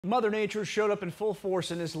Mother Nature showed up in full force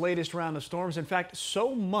in this latest round of storms. In fact,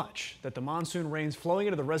 so much that the monsoon rains flowing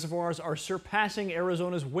into the reservoirs are surpassing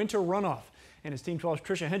Arizona's winter runoff. And as Team 12's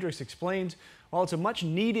Trisha Hendricks explains, while it's a much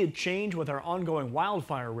needed change with our ongoing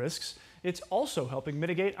wildfire risks, it's also helping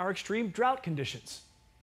mitigate our extreme drought conditions.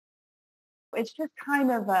 It's just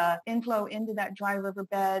kind of a inflow into that dry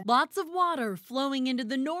riverbed. Lots of water flowing into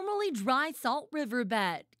the normally dry salt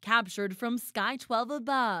riverbed, captured from Sky 12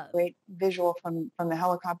 above. Great visual from the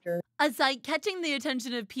helicopter. A sight catching the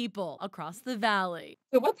attention of people across the valley.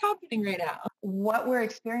 So what's happening right now? What we're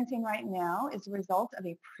experiencing right now is the result of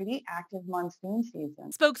a pretty active monsoon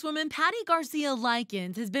season. Spokeswoman Patty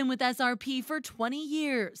Garcia-Likens has been with SRP for 20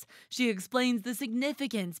 years. She explains the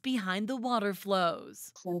significance behind the water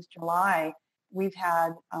flows. Since July, we've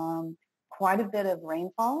had quite a bit of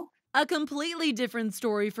rainfall. A completely different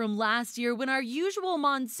story from last year when our usual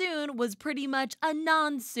monsoon was pretty much a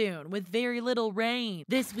non-soon with very little rain.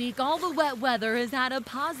 This week, all the wet weather has had a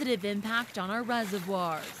positive impact on our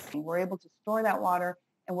reservoirs. We're able to store that water,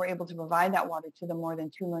 and we're able to provide that water to the more than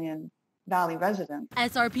 2 million Valley residents.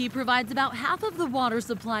 SRP provides about half of the water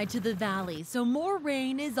supply to the valley, so more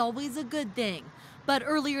rain is always a good thing. But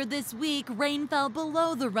earlier this week, rain fell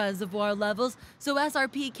below the reservoir levels, so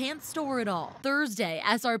SRP can't store it all. Thursday,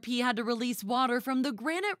 SRP had to release water from the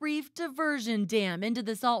Granite Reef Diversion Dam into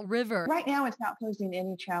the Salt River. Right now, it's not posing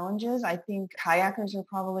any challenges. I think kayakers are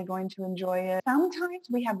probably going to enjoy it. Sometimes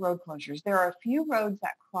we have road closures. There are a few roads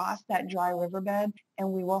that cross that dry riverbed,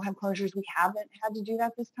 and we will have closures. We haven't had to do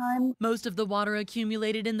that this time. Most of the water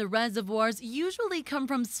accumulated in the reservoirs usually come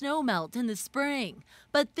from snowmelt in the spring.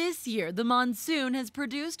 But this year, the monsoon has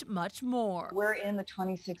produced much more. We're in the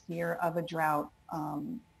 26th year of a drought,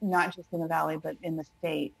 not just in the valley, but in the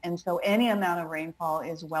state. And so any amount of rainfall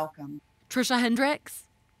is welcome. Trisha Hendricks,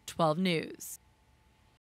 12 News.